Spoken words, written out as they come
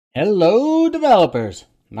Hello developers!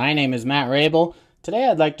 My name is Matt Rabel. Today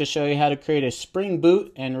I'd like to show you how to create a Spring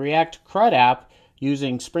Boot and React CRUD app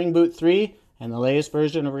using Spring Boot 3 and the latest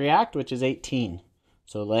version of React, which is 18.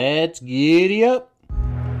 So let's giddy up!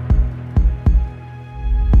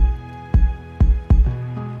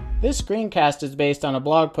 This screencast is based on a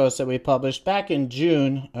blog post that we published back in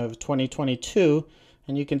June of 2022,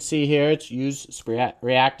 and you can see here it's used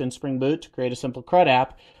React and Spring Boot to create a simple CRUD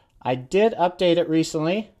app. I did update it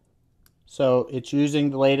recently, so it's using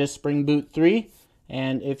the latest Spring Boot 3,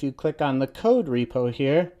 and if you click on the code repo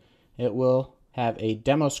here, it will have a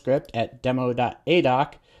demo script at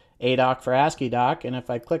demo.adoc, adoc for ASCII doc, and if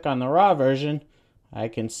I click on the raw version, I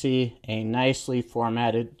can see a nicely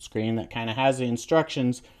formatted screen that kind of has the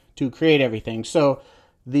instructions to create everything. So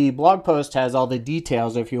the blog post has all the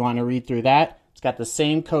details if you want to read through that. It's got the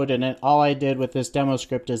same code in it. All I did with this demo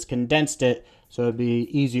script is condensed it so it'd be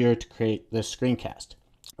easier to create this screencast.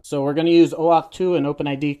 So we're going to use OAuth 2 and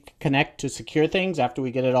OpenID Connect to secure things after we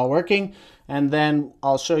get it all working. And then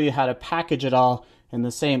I'll show you how to package it all in the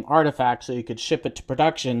same artifact so you could ship it to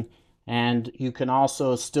production. And you can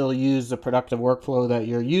also still use the productive workflow that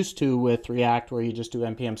you're used to with React, where you just do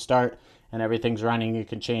npm start and everything's running. You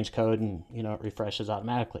can change code and it refreshes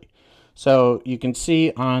automatically. So you can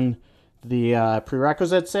see on the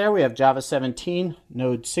prerequisites there, we have Java 17,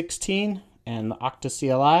 Node 16, and the Okta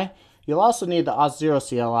CLI. You'll also need the Auth0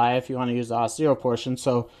 CLI if you want to use the Auth0 portion.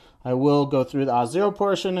 So I will go through the Auth0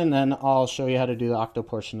 portion and then I'll show you how to do the Okta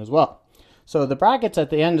portion as well. So the brackets at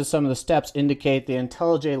the end of some of the steps indicate the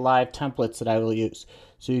IntelliJ Live templates that I will use.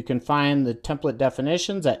 So you can find the template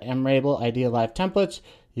definitions at mrabel idea live templates.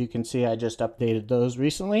 You can see I just updated those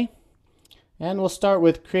recently. And we'll start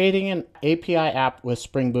with creating an API app with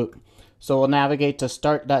Spring Boot. So we'll navigate to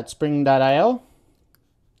start.spring.io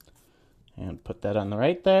and put that on the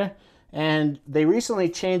right there. And they recently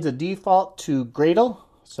changed the default to Gradle.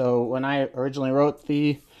 So when I originally wrote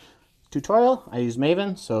the tutorial, I used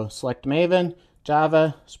Maven. So select Maven,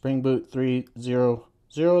 Java, Spring Boot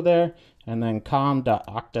 3.0.0 there, and then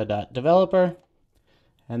com.okta.developer.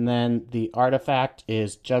 And then the artifact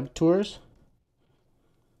is Jug Tours.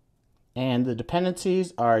 And the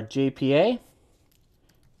dependencies are JPA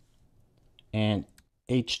and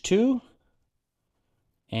H2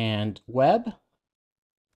 and web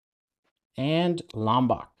and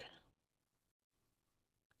Lombok.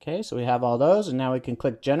 Okay, so we have all those, and now we can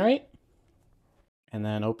click generate and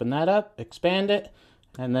then open that up, expand it,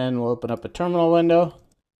 and then we'll open up a terminal window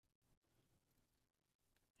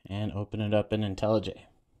and open it up in IntelliJ.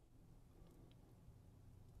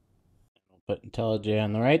 We'll put IntelliJ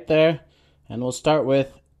on the right there, and we'll start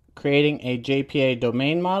with creating a JPA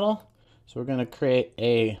domain model. So we're going to create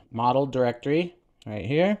a model directory right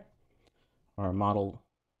here, or a model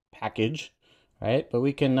package, right? But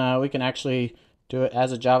we can actually do it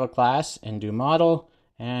as a Java class and do model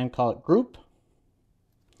and call it group.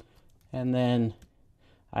 And then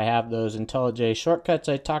I have those IntelliJ shortcuts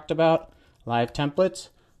I talked about, live templates.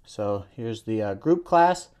 So here's the group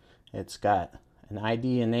class. It's got an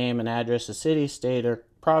ID, a name, an address, a city, state, or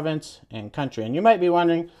province, and country. And you might be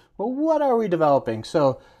wondering, well, what are we developing?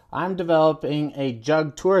 So I'm developing a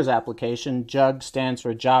Jug Tours application. Jug stands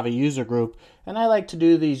for Java User Group, and I like to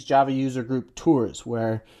do these Java User Group tours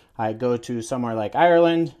where I go to somewhere like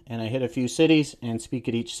Ireland and I hit a few cities and speak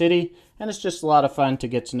at each city, and it's just a lot of fun to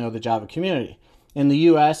get to know the Java community. In the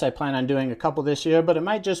US, I plan on doing a couple this year, but it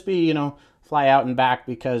might just be, fly out and back,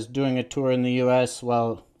 because doing a tour in the US,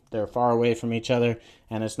 well, they're far away from each other,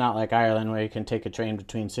 and it's not like Ireland where you can take a train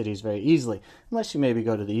between cities very easily, unless you maybe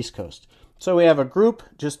go to the East Coast. So we have a group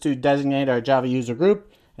just to designate our Java user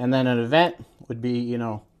group, and then an event would be,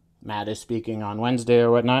 Matt is speaking on Wednesday or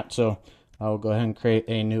whatnot. So I'll go ahead and create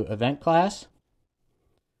a new event class.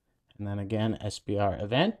 And then again, SBR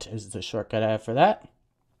event is the shortcut I have for that.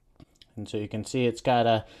 And so you can see it's got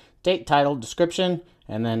a date, title, description,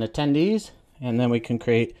 and then attendees. And then we can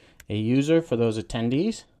create a user for those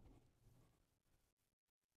attendees.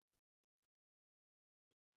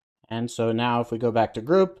 And so now if we go back to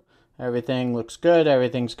group, everything looks good,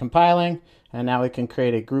 everything's compiling, and now we can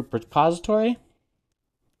create a group repository.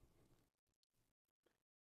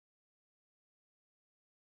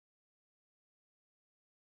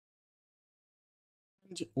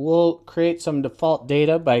 We'll create some default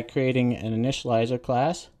data by creating an initializer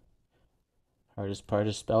class. Hardest part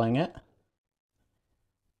is spelling it.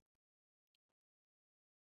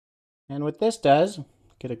 And what this does,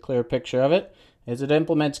 get a clear picture of it, is it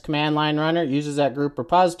implements command line runner, uses that group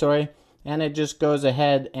repository, and it just goes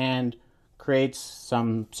ahead and creates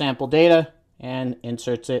some sample data and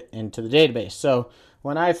inserts it into the database. So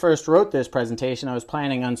when I first wrote this presentation, I was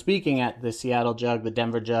planning on speaking at the Seattle Jug, the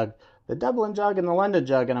Denver Jug, the Dublin Jug, and the London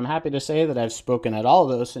Jug, and I'm happy to say that I've spoken at all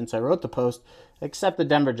of those since I wrote the post, except the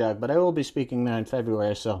Denver Jug, but I will be speaking there in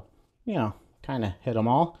February, so, kind of hit them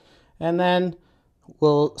all. And then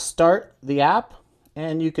we'll start the app,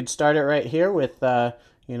 and you could start it right here with,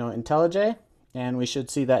 IntelliJ, and we should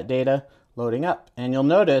see that data loading up. And you'll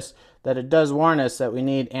notice that it does warn us that we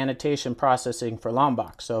need annotation processing for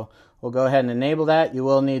Lombok. So we'll go ahead and enable that. You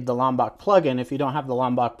will need the Lombok plugin. If you don't have the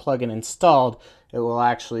Lombok plugin installed, it will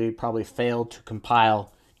actually probably fail to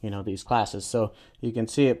compile, these classes. So you can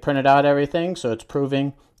see it printed out everything. So it's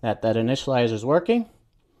proving that that initializer is working.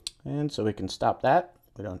 And so we can stop that.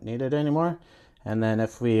 We don't need it anymore. And then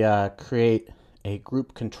if we create a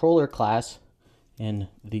group controller class in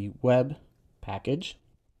the web package,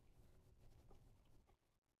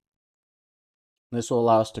 this will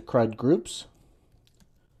allow us to CRUD groups.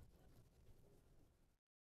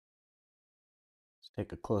 Let's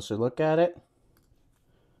take a closer look at it.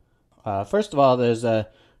 First of all, there's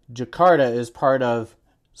Jakarta is part of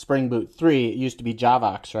Spring Boot 3. It used to be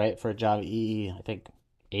Javax, right, for Java EE, I think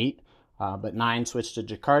 8. But 9 switched to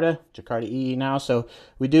Jakarta EE now. So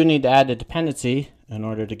we do need to add a dependency in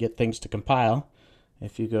order to get things to compile.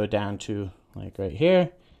 If you go down to like right here,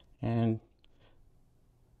 and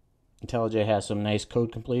IntelliJ has some nice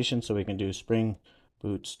code completion, so we can do Spring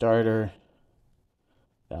Boot starter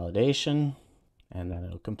validation, and then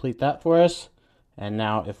it'll complete that for us. And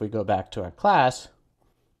now if we go back to our class,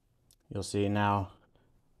 you'll see now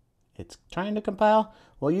it's trying to compile.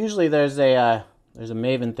 Well, usually there's a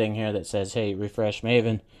Maven thing here that says, hey, refresh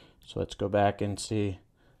Maven. So let's go back and see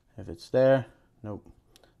if it's there. Nope.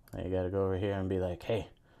 Now you got to go over here and be like, hey,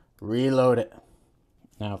 reload it.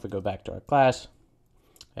 Now if we go back to our class,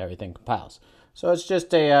 everything compiles. So it's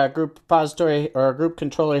just a group repository or a group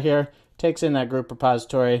controller here, takes in that group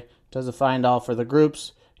repository, does a find all for the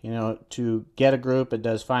groups. To get a group, it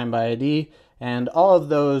does find by ID, and all of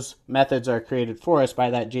those methods are created for us by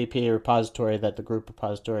that JPA repository that the group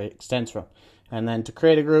repository extends from. And then to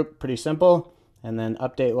create a group, pretty simple, and then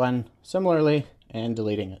update one similarly, and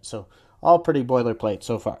deleting it. So all pretty boilerplate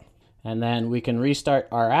so far. And then we can restart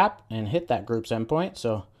our app and hit that group's endpoint.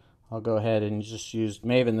 So I'll go ahead and just use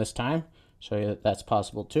Maven this time, show you that that's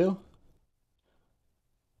possible too.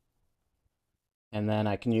 And then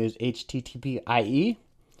I can use HTTP-IE,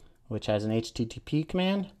 which has an HTTP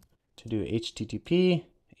command to do HTTP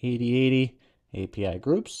 8080 API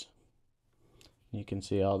groups. You can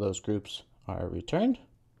see all those groups are returned.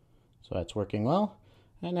 So that's working well.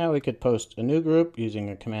 And now we could post a new group using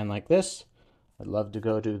a command like this. I'd love to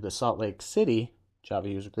go to the Salt Lake City Java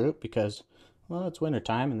user group because, well, it's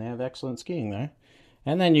wintertime and they have excellent skiing there.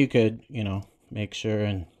 And then you could, make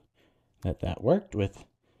sure that worked with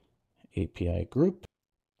API group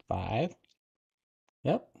 5.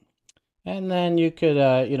 Yep. And then you could,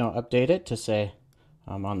 update it to say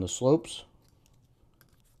I'm on the slopes.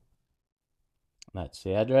 That's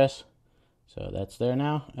the address. So that's there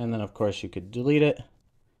now. And then, of course, you could delete it.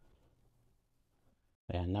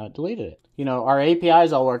 And now it deleted it. Our API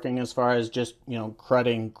is all working as far as just,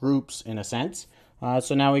 CRUDing groups in a sense.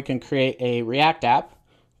 So now we can create a React app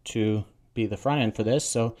to be the front end for this.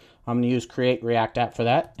 So I'm going to use create React app for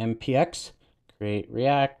that. MPX, create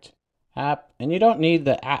React app. And you don't need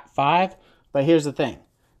the app 5, but here's the thing.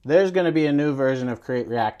 There's going to be a new version of create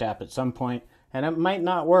React app at some point, and it might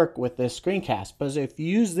not work with this screencast. But if you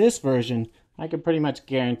use this version, I can pretty much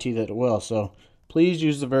guarantee that it will. So please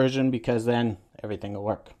use the version because then everything will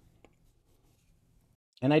work.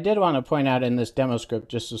 And I did want to point out in this demo script,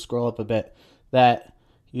 just to scroll up a bit, that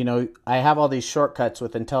I have all these shortcuts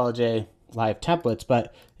with IntelliJ live templates,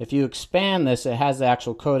 but if you expand this, it has the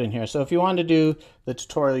actual code in here. So if you want to do the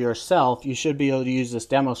tutorial yourself, you should be able to use this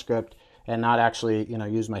demo script and not actually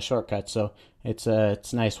use my shortcuts. So it's a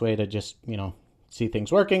nice way to just see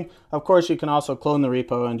things working. Of course, you can also clone the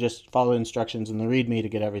repo and just follow instructions in the README to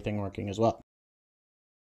get everything working as well.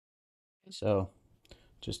 So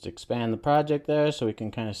just expand the project there so we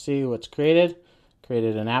can kind of see what's created.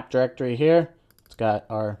 Created an app directory here. It's got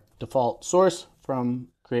our default source from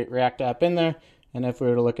create React app in there. And if we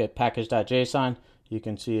were to look at package.json, you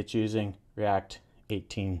can see it's using React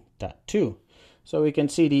 18.2. So we can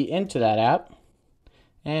cd into that app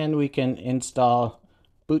and we can install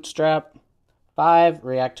Bootstrap 5,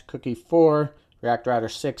 React Cookie 4, React Router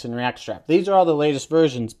 6, and React Strap. These are all the latest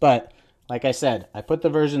versions, but like I said, I put the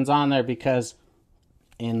versions on there because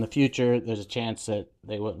in the future, there's a chance that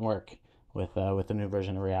they wouldn't work with the new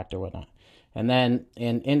version of React or whatnot. And then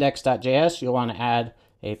in index.js, you'll want to add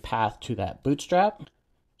a path to that Bootstrap.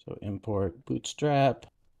 So import Bootstrap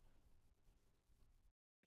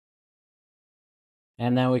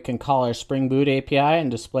And then we can call our Spring Boot API and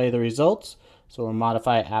display the results. So we'll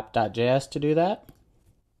modify app.js to do that.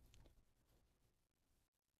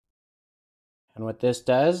 And what this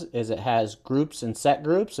does is it has groups and set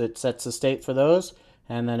groups. It sets the state for those.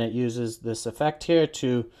 And then it uses this effect here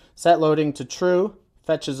to set loading to true,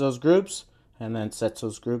 fetches those groups, and then sets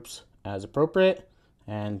those groups as appropriate.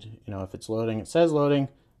 And if it's loading, it says loading,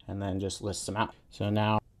 and then just lists them out. So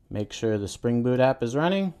now make sure the Spring Boot app is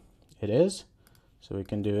running. It is. So we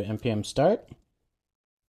can do npm start.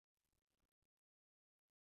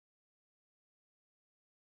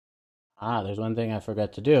 There's one thing I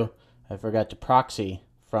forgot to do. I forgot to proxy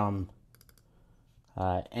from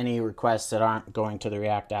any requests that aren't going to the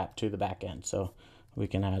React app to the backend. So we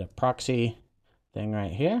can add a proxy thing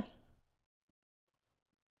right here.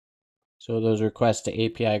 So those requests to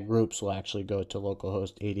API groups will actually go to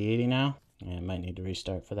localhost 8080 now. And I might need to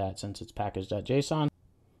restart for that since it's package.json.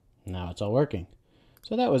 Now it's all working.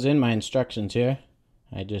 So that was in my instructions here.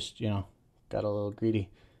 I just, got a little greedy,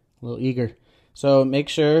 a little eager. So make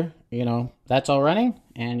sure, that's all running,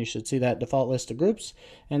 and you should see that default list of groups.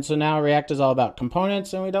 And so now React is all about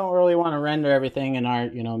components, and we don't really want to render everything in our,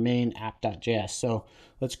 main app.js. So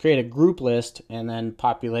let's create a group list and then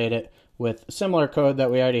populate it with similar code that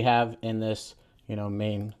we already have in this,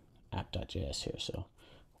 main app.js here. So we'll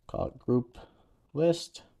call it group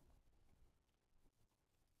list.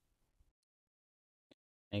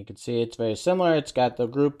 And you can see it's very similar. It's got the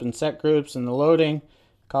group and set groups and the loading.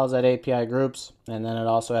 Calls that API groups, and then it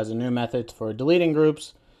also has a new method for deleting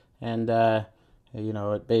groups, and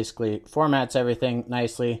it basically formats everything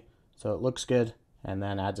nicely so it looks good, and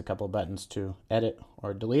then adds a couple buttons to edit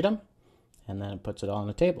or delete them, and then it puts it all in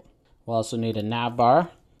the table. We'll also need a navbar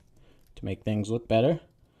to make things look better.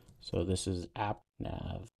 So this is app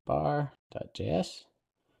navbar.js.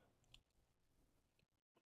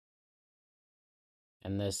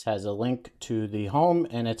 And this has a link to the home,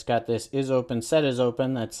 and it's got this is open, set is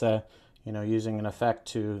open. That's using an effect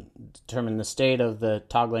to determine the state of the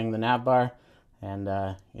toggling the navbar, and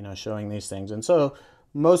showing these things. And so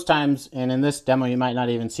most times, and in this demo, you might not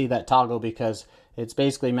even see that toggle because it's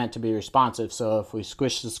basically meant to be responsive. So if we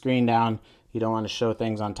squish the screen down, you don't want to show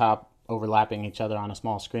things on top overlapping each other on a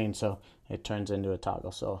small screen, so it turns into a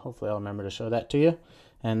toggle. So hopefully I'll remember to show that to you.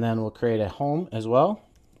 And then we'll create a home as well.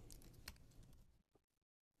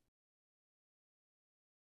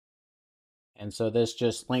 And so this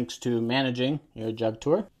just links to managing your Jug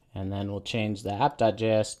tour. And then we'll change the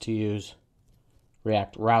app.js to use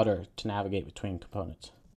React Router to navigate between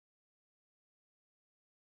components.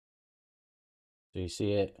 So you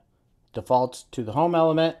see it defaults to the home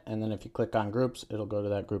element, and then if you click on groups, it'll go to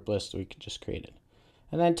that group list we just created.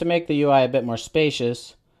 And then to make the UI a bit more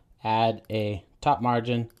spacious, add a top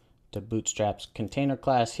margin to Bootstrap's container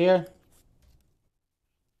class here.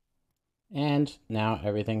 And now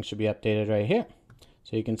everything should be updated right here.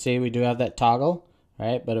 So you can see we do have that toggle,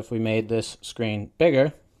 right? But if we made this screen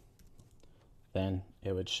bigger, then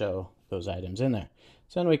it would show those items in there.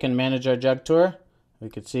 So then we can manage our Jug tour. We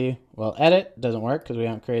could see, well, edit doesn't work because we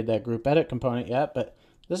haven't created that group edit component yet, but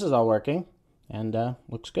this is all working and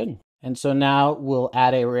looks good. And so now we'll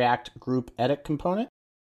add a React group edit component.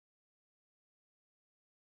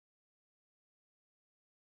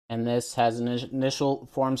 And this has an initial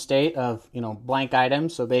form state of, blank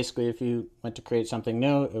items. So basically, if you went to create something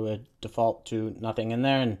new, it would default to nothing in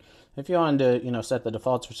there. And if you wanted to, set the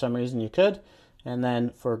defaults for some reason, you could. And then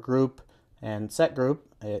for group and set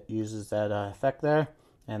group, it uses that effect there.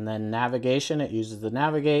 And then navigation, it uses the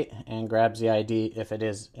navigate and grabs the ID if it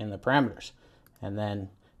is in the parameters. And then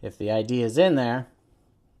if the ID is in there,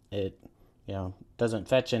 it, doesn't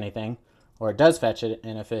fetch anything. Or it does fetch it,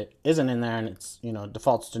 and if it isn't in there and it's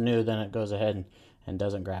defaults to new, then it goes ahead and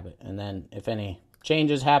doesn't grab it. And then if any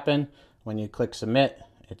changes happen, when you click submit,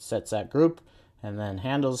 it sets that group and then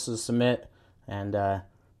handles the submit and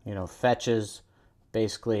fetches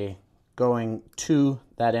basically going to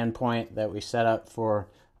that endpoint that we set up for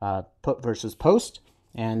put versus post.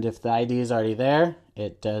 And if the ID is already there,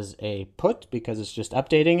 it does a put because it's just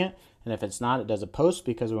updating it. And if it's not, it does a post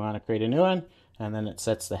because we want to create a new one. And then it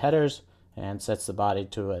sets the headers and sets the body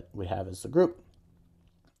to what we have as the group.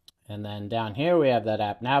 And then down here we have that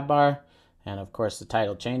app navbar, and of course the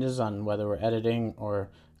title changes on whether we're editing or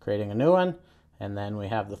creating a new one. And then we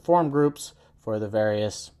have the form groups for the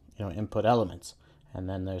various input elements. And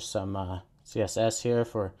then there's some CSS here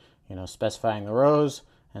for specifying the rows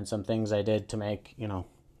and some things I did to make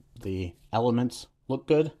the elements look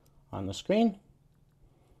good on the screen.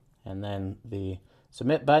 And then the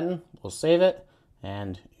submit button will save it,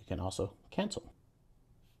 and you can also cancel.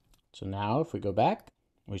 So now if we go back,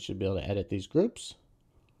 we should be able to edit these groups.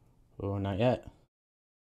 Oh, not yet.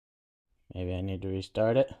 Maybe I need to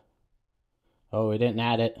restart it. Oh, we didn't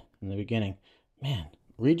add it in the beginning. Man,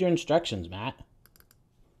 read your instructions, Matt.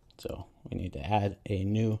 So we need to add a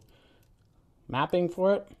new mapping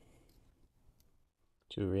for it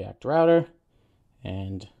to React router.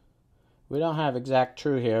 And we don't have exact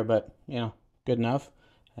true here, but good enough.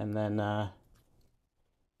 And then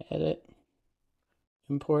edit,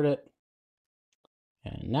 import it.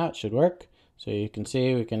 And now it should work. So you can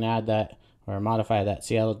see we can add that or modify that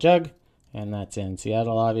Seattle jug. And that's in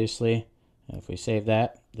Seattle, obviously. And if we save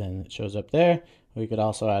that, then it shows up there. We could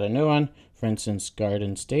also add a new one. For instance,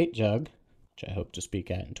 Garden State jug, which I hope to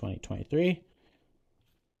speak at in 2023.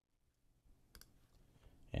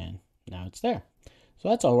 And now it's there. So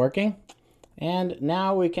that's all working. And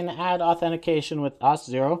now we can add authentication with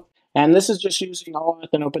Auth0. And this is just using OAuth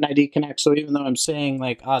and OpenID Connect. So even though I'm saying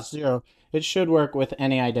like Auth0, it should work with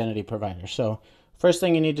any identity provider. So first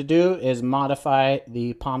thing you need to do is modify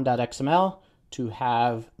the pom.xml to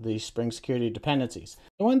have the Spring Security dependencies.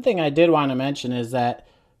 The one thing I did want to mention is that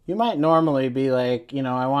you might normally be like,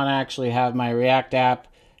 I want to actually have my React app,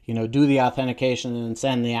 do the authentication and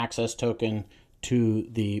send the access token to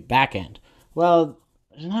the backend. Well,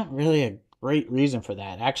 there's not really a great reason for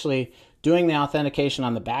that. Actually, doing the authentication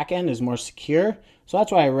on the back end is more secure. So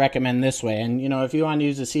that's why I recommend this way. And if you want to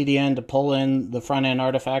use the CDN to pull in the front end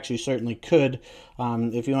artifacts, you certainly could.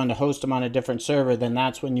 If you want to host them on a different server, then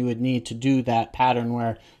that's when you would need to do that pattern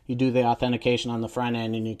where you do the authentication on the front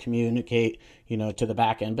end and you communicate, to the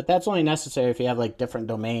back end. But that's only necessary if you have like different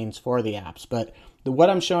domains for the apps. But what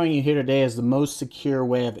I'm showing you here today is the most secure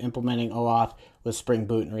way of implementing OAuth with Spring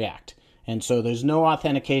Boot and React. And so there's no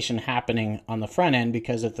authentication happening on the front end,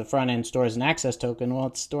 because if the front end stores an access token, well,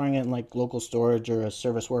 it's storing it in like local storage or a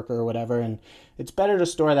service worker or whatever. And it's better to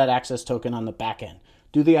store that access token on the back end.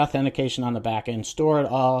 Do the authentication on the back end, store it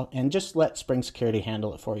all, and just let Spring Security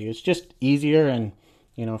handle it for you. It's just easier and,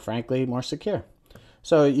 frankly, more secure.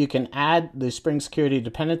 So you can add the Spring Security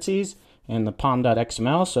dependencies in the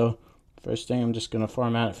pom.xml. So first thing, I'm just going to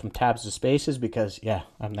format it from tabs to spaces because, yeah,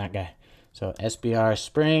 I'm that guy. So SBR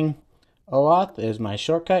Spring OAuth is my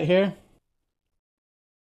shortcut here.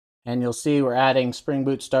 And you'll see we're adding Spring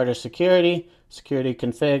Boot Starter Security, Security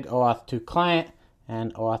Config, OAuth 2 Client,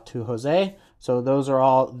 and OAuth 2 Jose. So those are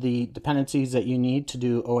all the dependencies that you need to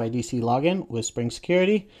do OIDC login with Spring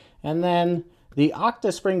Security. And then the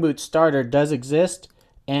Okta Spring Boot Starter does exist.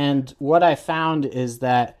 And what I found is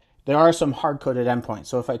that there are some hard-coded endpoints.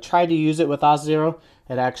 So if I tried to use it with Auth0,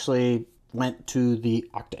 it actually went to the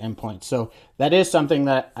Okta endpoint. So that is something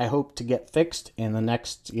that I hope to get fixed in the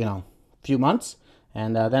next, few months.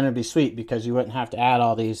 And then it'd be sweet because you wouldn't have to add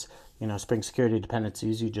all these, Spring Security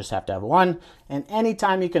dependencies. You just have to have one. And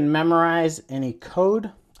anytime you can memorize any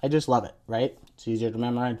code, I just love it, right? It's easier to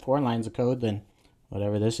memorize 4 lines of code than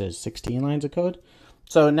whatever this is, 16 lines of code.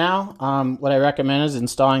 So now what I recommend is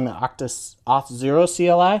installing the Okta Auth0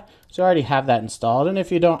 CLI. So I already have that installed. And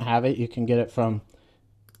if you don't have it, you can get it from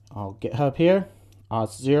GitHub here,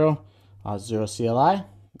 Auth0 CLI.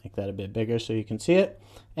 Make that a bit bigger so you can see it.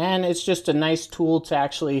 And it's just a nice tool to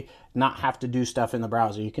actually not have to do stuff in the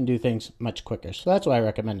browser. You can do things much quicker. So that's why I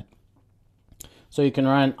recommend it. So you can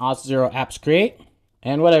run Auth0 apps create.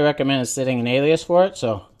 And what I recommend is setting an alias for it.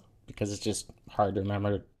 So because it's just hard to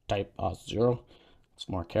remember, type Auth0. It's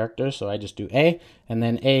more characters. So I just do A and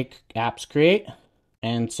then A apps create.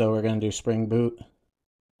 And so we're going to do Spring Boot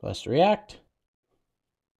plus React.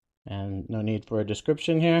 And no need for a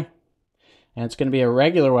description here. And it's going to be a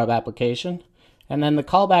regular web application. And then the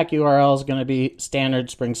callback URL is going to be standard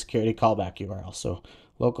Spring Security callback URL. So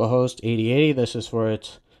localhost 8080, this is for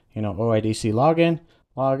its, OIDC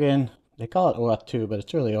login. They call it OAuth 2, but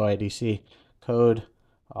it's really OIDC code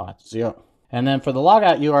Auth0. And then for the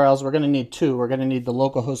logout URLs, we're going to need 2. We're going to need the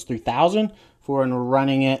localhost 3000 for when we're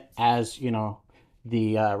running it as,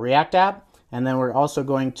 the React app. And then we're also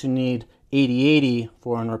going to need 8080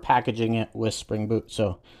 for when we're packaging it with Spring Boot.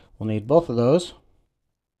 So we'll need both of those.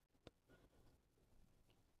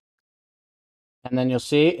 And then you'll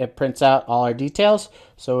see it prints out all our details.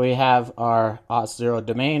 So we have our Auth0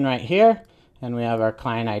 domain right here, and we have our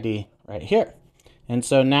client ID right here. And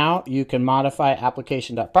so now you can modify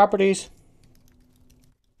application.properties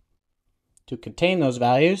to contain those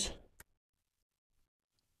values.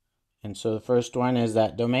 And so the first one is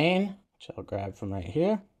that domain, which I'll grab from right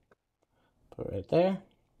here, put it right there.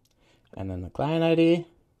 And then the client ID.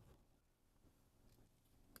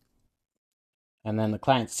 And then the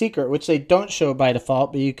client secret, which they don't show by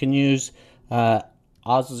default, but you can use Auth0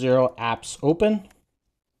 apps open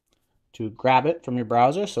to grab it from your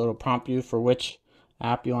browser. So it'll prompt you for which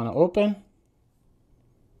app you want to open.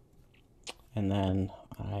 and then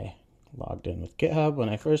I logged in with GitHub when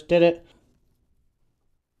I first did it.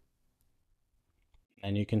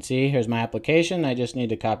 And you can see here's my application. I just need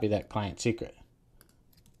to copy that client secret.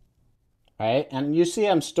 Right? And you see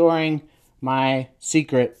I'm storing my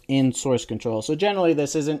secret in source control. So generally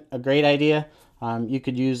this isn't a great idea. You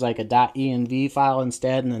could use like a .env file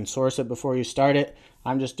instead and then source it before you start it.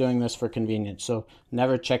 I'm just doing this for convenience. So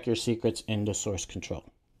never check your secrets into source control.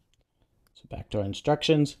 So back to our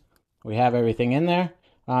instructions. We have everything in there.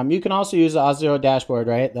 You can also use the Auth0 dashboard,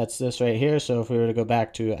 right? That's this right here. So if we were to go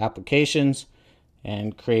back to applications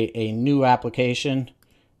and create a new application,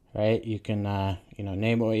 right? You can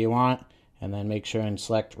name it what you want, and then make sure and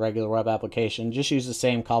select regular web application. Just use the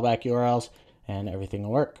same callback URLs, and everything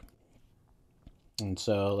will work. And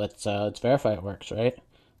so let's verify it works, right?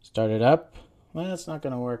 Start it up. Well, it's not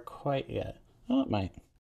going to work quite yet. Oh, it might.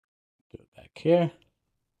 Go back here.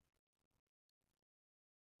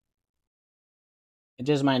 It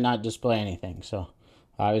just might not display anything. So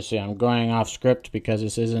obviously I'm going off script because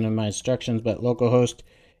this isn't in my instructions, but localhost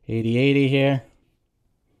 8080 here.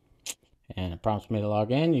 And it prompts me to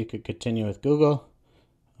log in. You could continue with Google.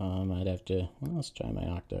 I'd have to, well, let's try my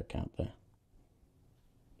Okta account there.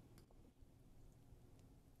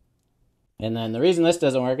 And then the reason this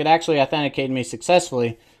doesn't work, it actually authenticated me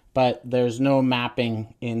successfully, but there's no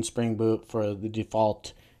mapping in Spring Boot for the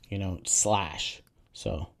default, slash.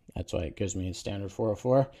 So that's why it gives me a standard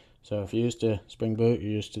 404. So if you're used to Spring Boot,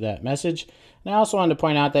 you're used to that message. And I also wanted to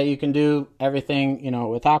point out that you can do everything,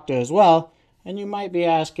 with Okta as well. And you might be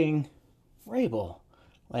asking, Rabel,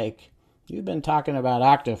 like, you've been talking about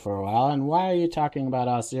Okta for a while, and why are you talking about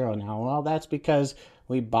Auth0 now? Well, that's because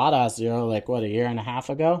we bought Auth0 like, a year and a half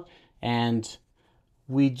ago, and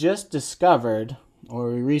we just discovered,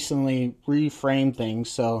 or we recently reframed things,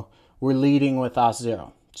 so we're leading with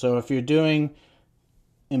Auth0. So if you're doing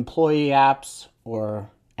employee apps or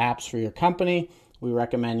apps for your company, we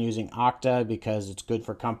recommend using Okta because it's good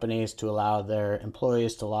for companies to allow their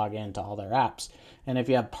employees to log into all their apps. And if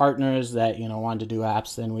you have partners that want to do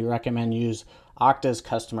apps, then we recommend use Okta's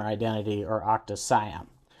customer identity or Okta SIAM.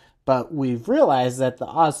 But we've realized that the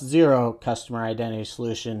Auth0 customer identity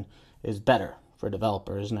solution is better for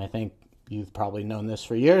developers, and I think you've probably known this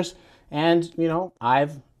for years. And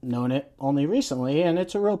I've known it only recently, and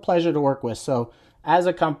it's a real pleasure to work with. So as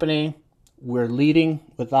a company, we're leading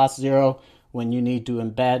with Auth0 when you need to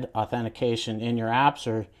embed authentication in your apps,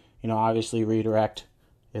 or obviously redirect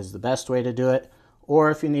is the best way to do it, or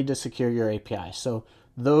if you need to secure your API. So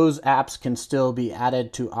those apps can still be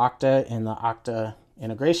added to Okta in the Okta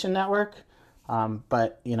integration network,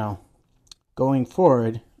 but going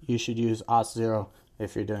forward, you should use Auth0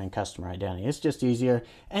 if you're doing customer identity. It's just easier,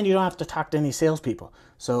 and you don't have to talk to any salespeople.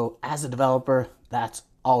 So as a developer, that's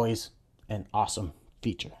always an awesome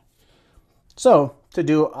feature. So to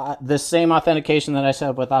do the same authentication that I set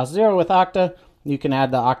up with Auth0 with Okta, you can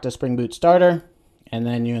add the Okta Spring Boot starter, and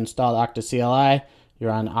then you install Okta CLI.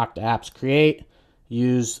 You're on Okta Apps Create.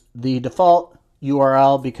 Use the default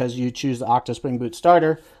URL because you choose the Okta Spring Boot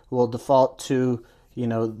starter. Will default to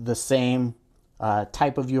the same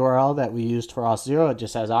type of URL that we used for Auth0. It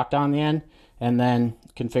just has Okta on the end, and then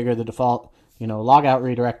configure the default logout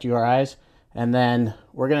redirect URIs. And then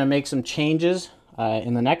we're going to make some changes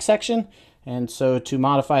in the next section. And so to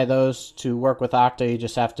modify those to work with Okta, you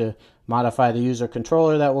just have to modify the user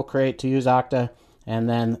controller that we'll create to use Okta, and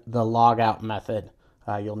then the logout method.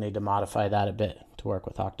 You'll need to modify that a bit to work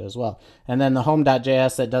with Okta as well. And then the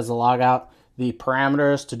home.js that does the logout, the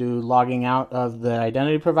parameters to do logging out of the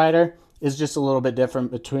identity provider is just a little bit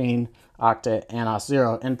different between Okta and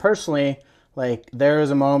Auth0. And personally, there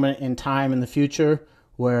is a moment in time in the future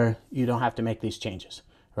where you don't have to make these changes,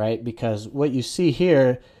 right? Because what you see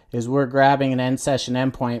here is we're grabbing an end session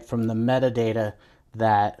endpoint from the metadata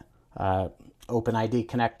that OpenID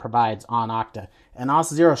Connect provides on Okta. And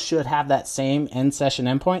Auth0 should have that same end session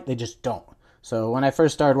endpoint. They just don't. So when I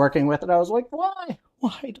first started working with it, I was like, why?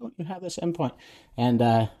 Why don't you have this endpoint? And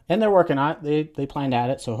they're working on it. They plan to add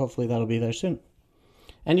it, so hopefully that'll be there soon.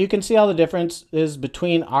 And you can see all the differences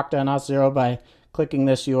between Okta and Auth0 by clicking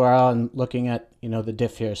this URL and looking at the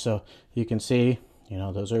diff here. So you can see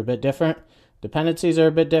those are a bit different. Dependencies are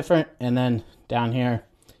a bit different, and then down here,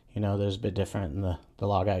 there's a bit different in the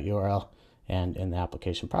logout URL and in the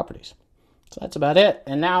application properties. So that's about it.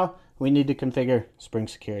 And now we need to configure Spring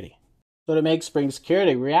Security. So to make Spring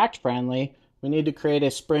Security React friendly, we need to create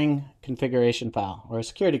a Spring configuration file or a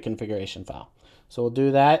security configuration file. So we'll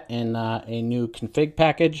do that in a new config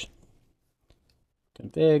package.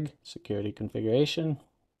 Config, security configuration.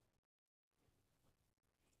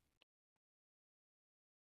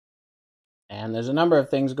 And there's a number of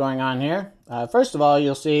things going on here. First of all,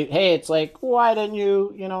 you'll see, hey, it's like, why didn't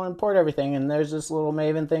you, import everything? And there's this little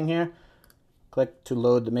Maven thing here. Click to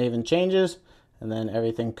load the Maven changes, and then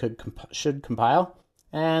everything should compile.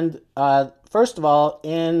 And first of all,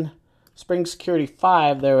 in Spring Security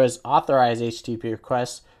 5, there was authorized HTTP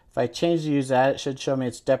requests. If I change to use that, it should show me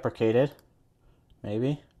it's deprecated.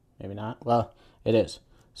 Maybe, maybe not. Well, it is.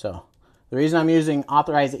 So the reason I'm using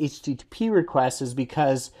authorized HTTP requests is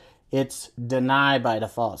because it's deny by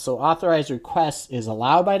default. So authorized requests is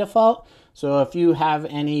allow by default. So if you have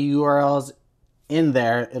any URLs in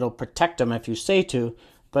there, it'll protect them if you say to,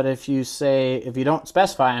 but if you don't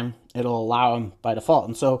specify them, it'll allow them by default.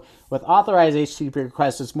 And so with authorized HTTP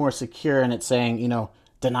requests, it's more secure, and it's saying,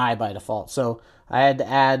 deny by default. So I had to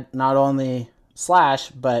add not only /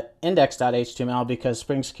 but index.html because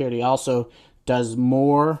Spring Security also does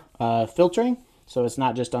more filtering. So it's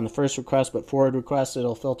not just on the first request, but forward requests,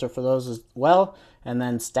 it'll filter for those as well. And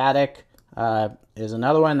then static is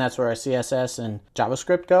another one. That's where our CSS and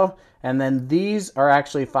JavaScript go. And then these are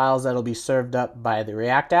actually files that'll be served up by the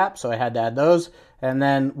React app. So I had to add those. And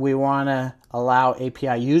then we want to allow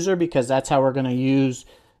API user because that's how we're going to use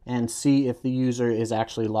and see if the user is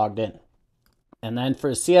actually logged in. And then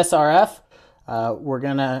for CSRF, we're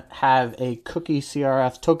going to have a cookie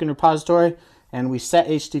CRF token repository. And we set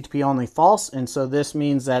HTTP only false, and so this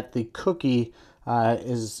means that the cookie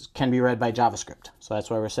can be read by JavaScript. So that's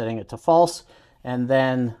why we're setting it to false. And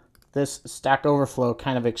then this Stack Overflow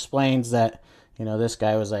kind of explains that, this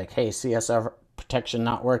guy was like, hey, CSR protection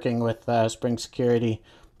not working with Spring Security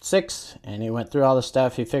 6, and he went through all the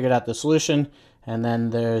stuff. He figured out the solution, and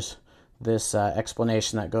then there's this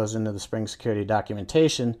explanation that goes into the Spring Security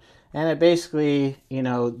documentation. And it basically,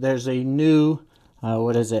 there's a new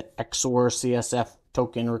XOR CSF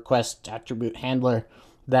token request attribute handler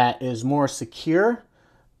that is more secure,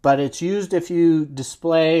 but it's used if you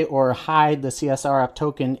display or hide the CSRF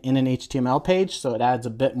token in an HTML page. So it adds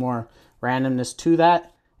a bit more randomness to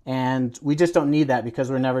that. And we just don't need that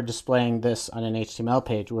because we're never displaying this on an HTML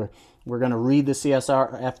page. We're going to read the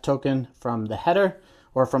CSRF token from the header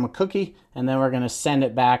or from a cookie, and then we're going to send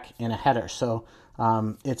it back in a header. So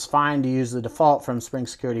it's fine to use the default from Spring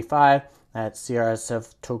Security 5. That's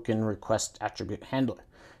CSRF token request attribute handler.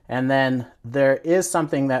 And then there is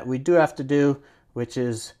something that we do have to do, which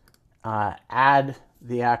is add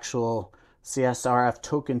the actual CSRF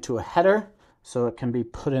token to a header so it can be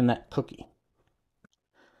put in that cookie.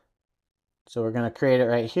 So we're going to create it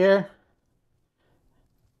right here.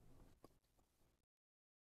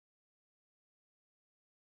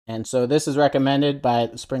 And so this is recommended by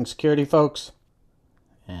the Spring Security folks.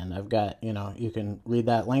 And I've got, you can read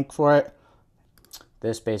that link for it.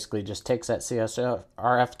 This basically just takes that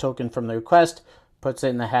CSRF token from the request, puts it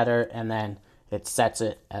in the header, and then it sets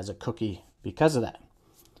it as a cookie because of that.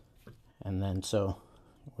 And then so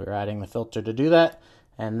we're adding the filter to do that.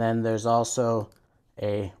 And then there's also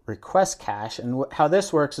a request cache. And how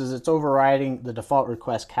this works is it's overriding the default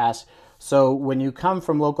request cache. So when you come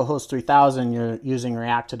from localhost 3000, you're using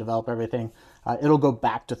React to develop everything, it'll go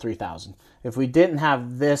back to 3000. If we didn't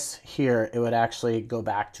have this here, it would actually go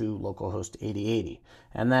back to localhost 8080.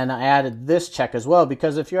 And then I added this check as well,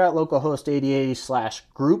 because if you're at localhost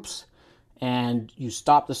 8080/groups and you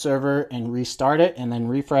stop the server and restart it and then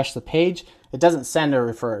refresh the page, it doesn't send a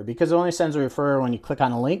referrer because it only sends a referrer when you click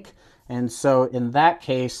on a link. And so in that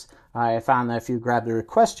case, I found that if you grab the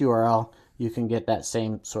request URL, you can get that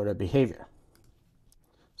same sort of behavior.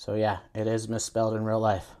 So yeah, it is misspelled in real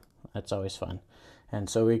life. That's always fun. And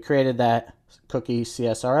so we created that cookie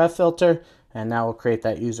CSRF filter, and now we'll create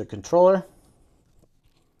that user controller.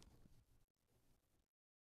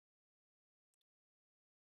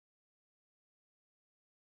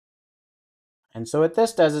 And so what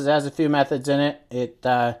this does is it has a few methods in it. It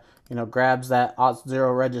grabs that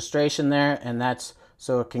auth0 registration there, and that's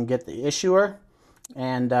so it can get the issuer,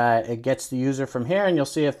 and it gets the user from here. And you'll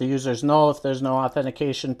see if the user is null, if there's no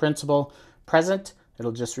authentication principal present,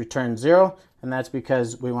 it'll just return 0, and that's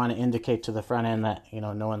because we want to indicate to the front end that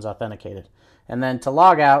no one's authenticated. And then to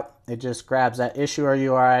log out, it just grabs that issuer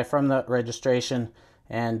URI from the registration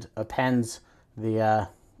and appends the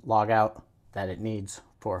logout that it needs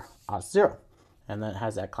for auth0. And then it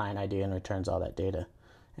has that client ID and returns all that data.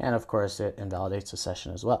 And of course, it invalidates the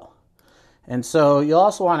session as well. And so you'll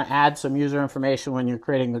also want to add some user information when you're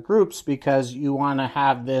creating the groups, because you want to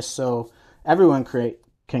have this so everyone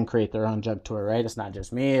can create their own jug tour, right? It's not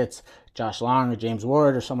just me, it's Josh Long or James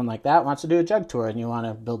Ward or someone like that wants to do a jug tour, and you want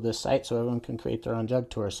to build this site so everyone can create their own jug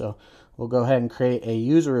tour. So we'll go ahead and create a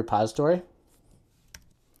user repository.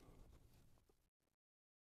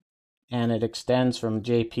 and it extends from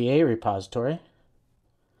JPA repository,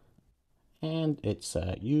 and it's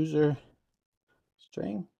a user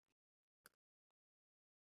string.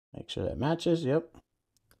 Make sure that matches. Yep.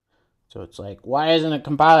 So it's like, why isn't it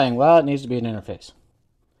compiling? Well, it needs to be an interface,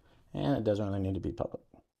 and it doesn't really need to be public.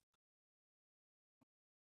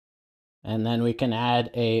 And then we can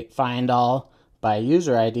add a find all by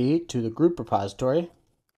user ID to the group repository.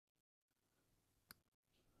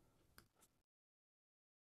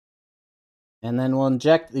 And then we'll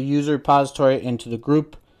inject the user repository into the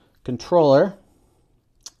group controller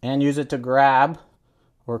and use it to grab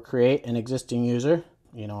or create an existing user,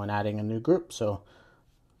 and adding a new group. So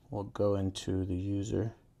we'll go into the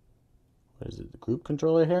user, the group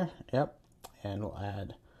controller here? Yep. And we'll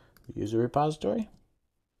add the user repository.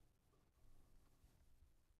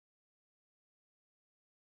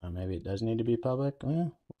 Maybe it does need to be public.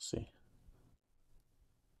 We'll see.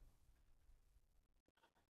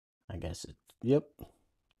 I guess it, yep.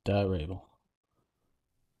 Variable.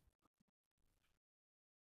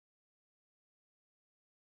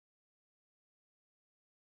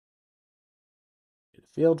 Get a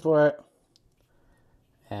field for it.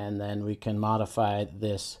 And then we can modify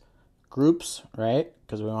this groups, right?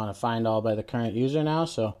 Because we want to find all by the current user now.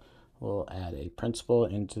 So we'll add a principal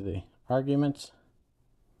into the arguments.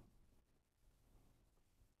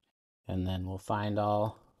 And then we'll find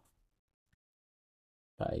all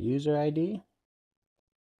by user ID.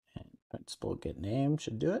 And principal get name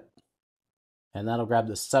should do it. And that'll grab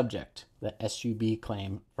the subject, the SUB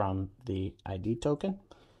claim from the ID token.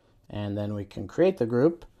 And then we can create the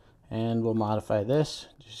group, and we'll modify this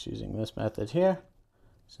just using this method here.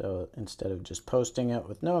 So instead of just posting it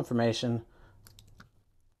with no information,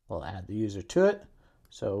 we'll add the user to it.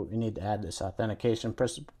 So we need to add this authentication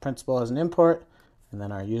principal as an import, and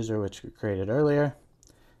then our user, which we created earlier.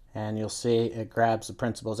 And you'll see it grabs the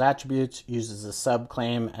principal's attributes, uses the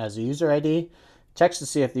subclaim as a user ID, checks to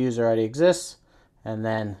see if the user already exists, and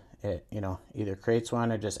then it either creates one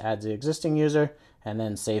or just adds the existing user and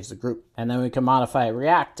then saves the group. And then we can modify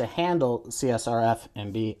React to handle CSRF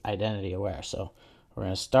and be identity aware. So we're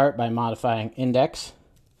going to start by modifying index.html.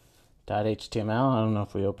 I don't know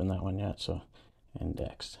if we opened that one yet, so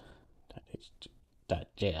index.js,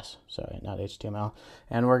 sorry, not HTML.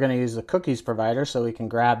 And we're going to use the cookies provider so we can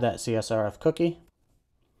grab that CSRF cookie.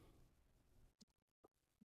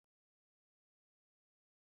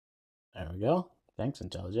 There we go. Thanks,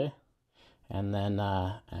 IntelliJ. And then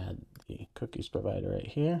add the cookies provider right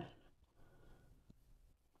here.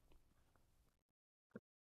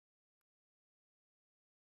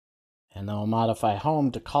 And then we'll modify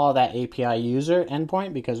home to call that API user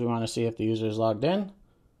endpoint because we want to see if the user is logged in.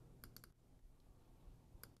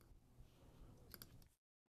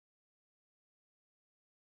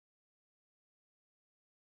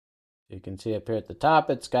 You can see up here at the top,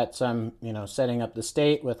 it's got some, setting up the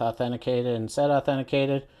state with authenticated and set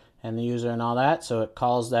authenticated and the user and all that. So it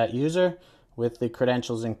calls that user with the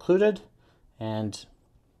credentials included and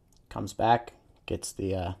comes back, gets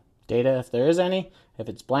the data if there is any. If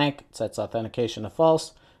it's blank, it sets authentication to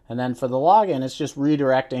false. And then for the login, it's just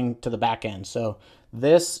redirecting to the backend. So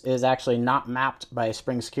this is actually not mapped by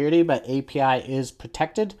Spring Security, but API is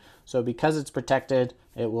protected. So because it's protected,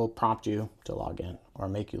 it will prompt you to log in or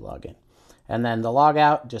make you log in. And then the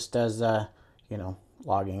logout just does,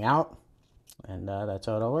 logging out. And that's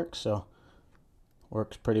how it all works. So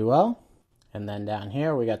works pretty well. And then down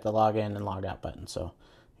here, we got the login and logout button. So,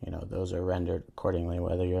 those are rendered accordingly,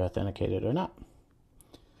 whether you're authenticated or not.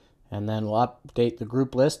 And then we'll update the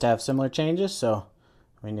group list to have similar changes. So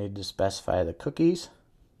we need to specify the cookies.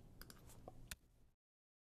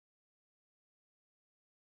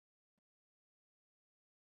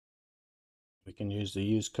 We can use the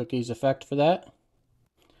use cookies effect for that.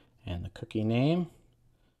 And the cookie name.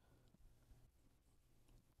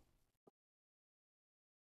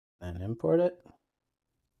 And import it.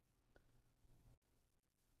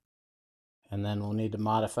 And then we'll need to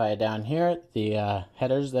modify down here the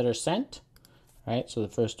headers that are sent. Right, so the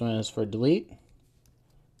first one is for delete,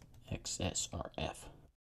 XSRF.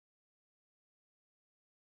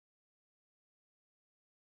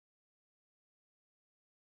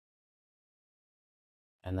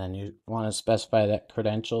 And then you want to specify that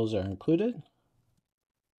credentials are included.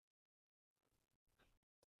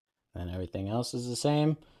 And everything else is the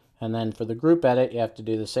same. And then for the group edit, you have to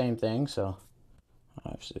do the same thing. So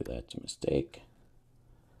obviously that's a mistake.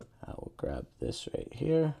 I will grab this right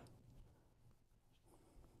here.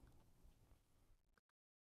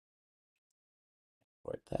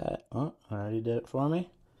 Import that. Oh, I already did it for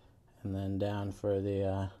me. And then down for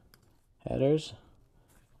the headers,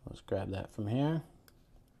 let's grab that from here.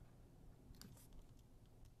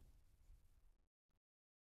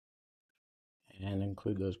 and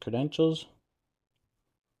include those credentials.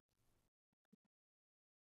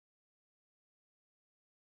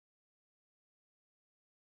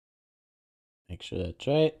 Make sure that's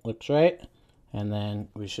right, looks right. And then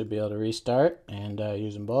we should be able to restart and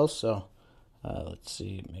use them both. So let's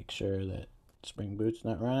see, make sure that Spring Boot's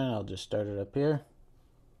not running. I'll just start it up here.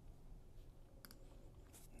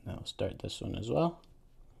 Now I'll start this one as well.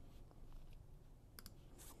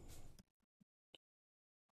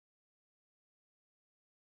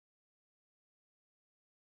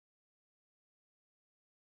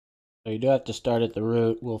 So you do have to start at the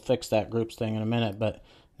root. We'll fix that groups thing in a minute, but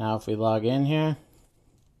now if we log in here,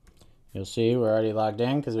 you'll see we're already logged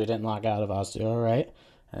in because we didn't log out of Osteo, right?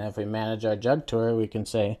 And if we manage our Jug tour, we can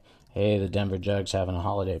say, hey, the Denver Jug's having a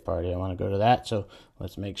holiday party. I want to go to that. So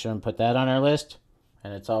let's make sure and put that on our list.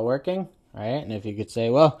 And it's all working, right? And if you could say,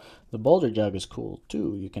 well, the Boulder Jug is cool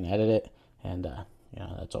too, you can edit it, and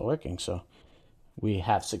that's all working. So we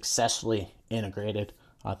have successfully integrated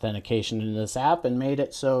authentication into this app and made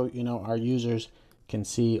it so our users can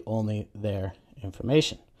see only their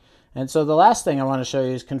information. And so the last thing I want to show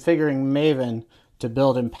you is configuring Maven to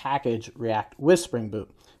build and package React with Spring Boot.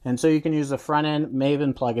 And so you can use the front end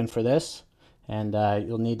Maven plugin for this. And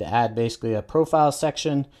you'll need to add basically a profile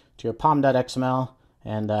section to your pom.xml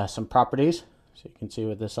and some properties. So you can see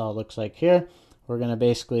what this all looks like here. We're going to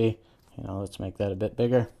basically, let's make that a bit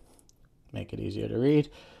bigger, make it easier to read.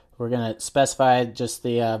 We're going to specify just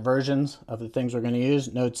the versions of the things we're going to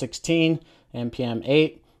use, Node 16, NPM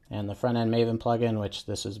 8, and the front-end Maven plugin, which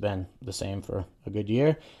this has been the same for a good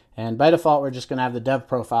year. And by default, we're just going to have the dev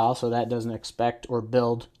profile, so that doesn't expect or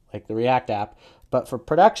build like the React app. But for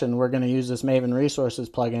production, we're going to use this Maven Resources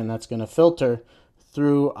plugin that's going to filter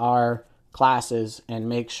through our classes and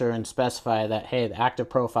make sure and specify that, hey, the active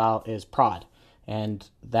profile is prod. And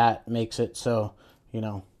that makes it so,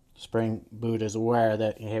 Spring Boot is aware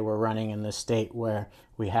that, hey, we're running in this state where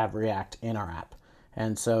we have React in our app.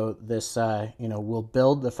 And so this, will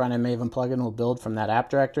build, the front-end Maven plugin will build from that app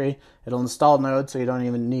directory. It'll install Node, so you don't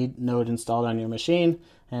even need Node installed on your machine.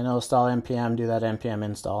 And it'll install NPM, do that NPM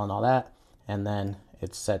install and all that. And then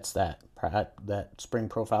it sets that Spring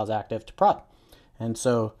profile is active to prod. And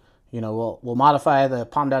so, we'll modify the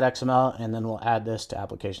pom.xml, and then we'll add this to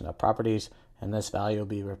application.properties, and this value will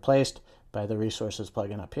be replaced by the resources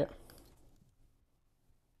plugin up here.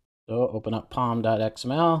 So open up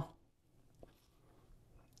pom.xml,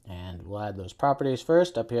 and we'll add those properties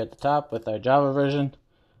first up here at the top with our Java version.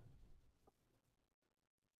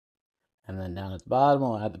 And then down at the bottom,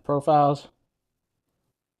 we'll add the profiles.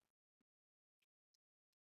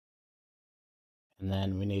 And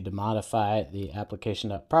then we need to modify the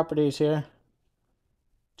application.properties here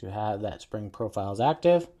to have that Spring profiles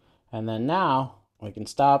active. And then now we can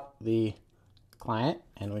stop the client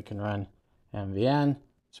and we can run mvn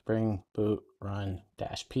spring boot run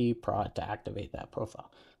 -p prod to activate that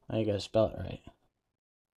profile. Now you gotta spell it right.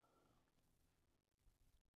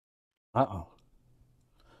 Oh,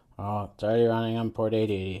 it's already running on port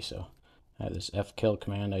 8080, so I have this fkill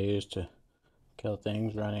command I use to kill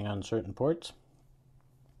things running on certain ports.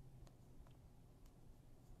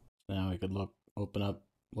 Now we could open up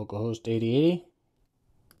localhost 8080.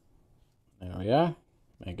 There we are.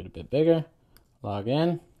 Make it a bit bigger. Log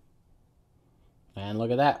in. And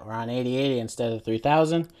look at that. We're on 8080 instead of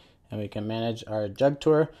 3000. And we can manage our Jug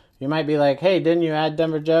tour. You might be like, hey, didn't you add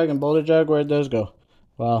Denver Jug and Boulder Jug? Where'd those go?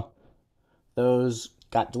 Well, those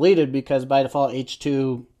got deleted because by default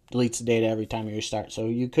H2 deletes the data every time you restart. So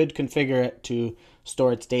you could configure it to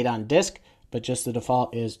store its data on disk, but just the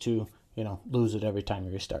default is to lose it every time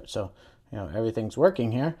you restart. So everything's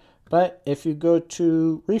working here. But if you go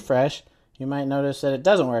to refresh, you might notice that it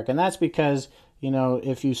doesn't work, and that's because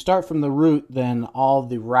if you start from the root, then all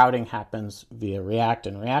the routing happens via React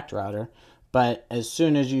and React Router. But as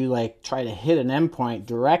soon as you try to hit an endpoint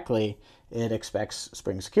directly, it expects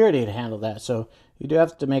Spring Security to handle that. So you do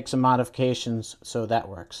have to make some modifications so that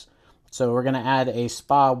works. So we're going to add a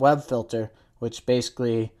SPA web filter, which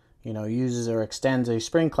basically uses or extends a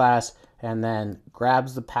Spring class and then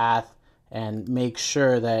grabs the path and makes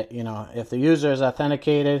sure that if the user is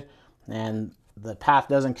authenticated and the path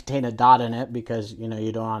doesn't contain a dot in it, because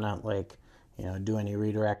you don't want to do any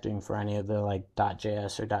redirecting for any of the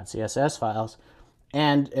 .js or .css files,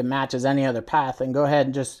 and it matches any other path, then go ahead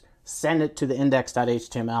and just send it to the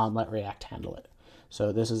index.html and let React handle it.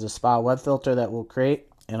 So this is a SPA web filter that we'll create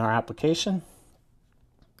in our application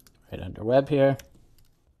right under web here.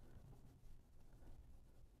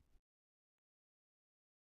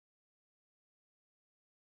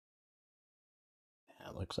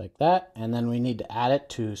 It looks like that. And then we need to add it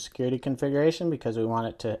to security configuration because we want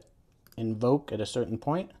it to invoke at a certain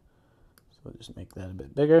point. So we'll just make that a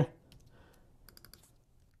bit bigger.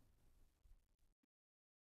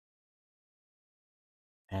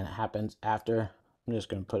 And it happens after, I'm just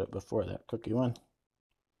going to put it before that cookie one.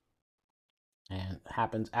 And it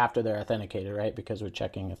happens after they're authenticated, right? Because we're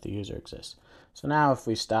checking if the user exists. So now if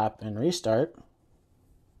we stop and restart,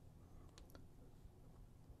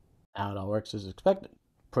 now it all works as expected.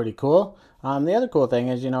 Pretty cool. The other cool thing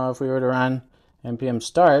is, if we were to run npm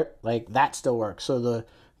start, like that still works. So the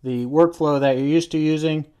workflow that you're used to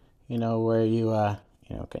using, where you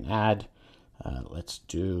can add, let's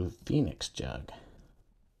do Phoenix Jug.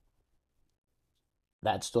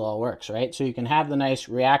 That still all works, right? So you can have the nice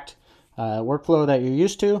React workflow that you're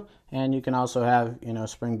used to, and you can also have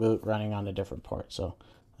Spring Boot running on a different port. So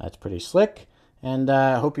that's pretty slick. And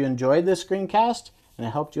I hope you enjoyed this screencast, and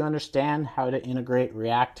it helped you understand how to integrate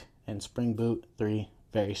React and Spring Boot 3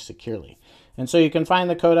 very securely. And so you can find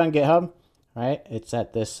the code on GitHub, right? It's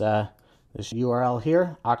at this this URL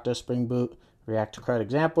here, Okta Spring Boot React CRUD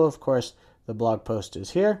example. Of course, the blog post is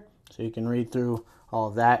here, so you can read through all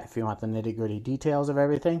of that if you want the nitty-gritty details of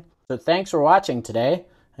everything. So thanks for watching today.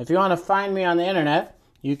 If you want to find me on the internet,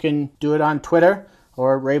 you can do it on Twitter,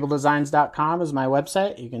 or rabeldesigns.com is my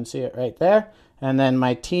website. You can see it right there. And then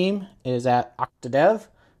my team is at Okta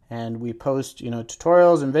and we post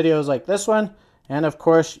tutorials and videos like this one. And of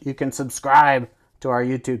course, you can subscribe to our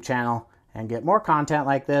YouTube channel and get more content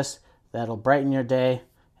like this that'll brighten your day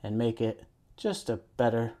and make it just a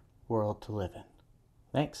better world to live in.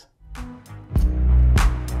 Thanks.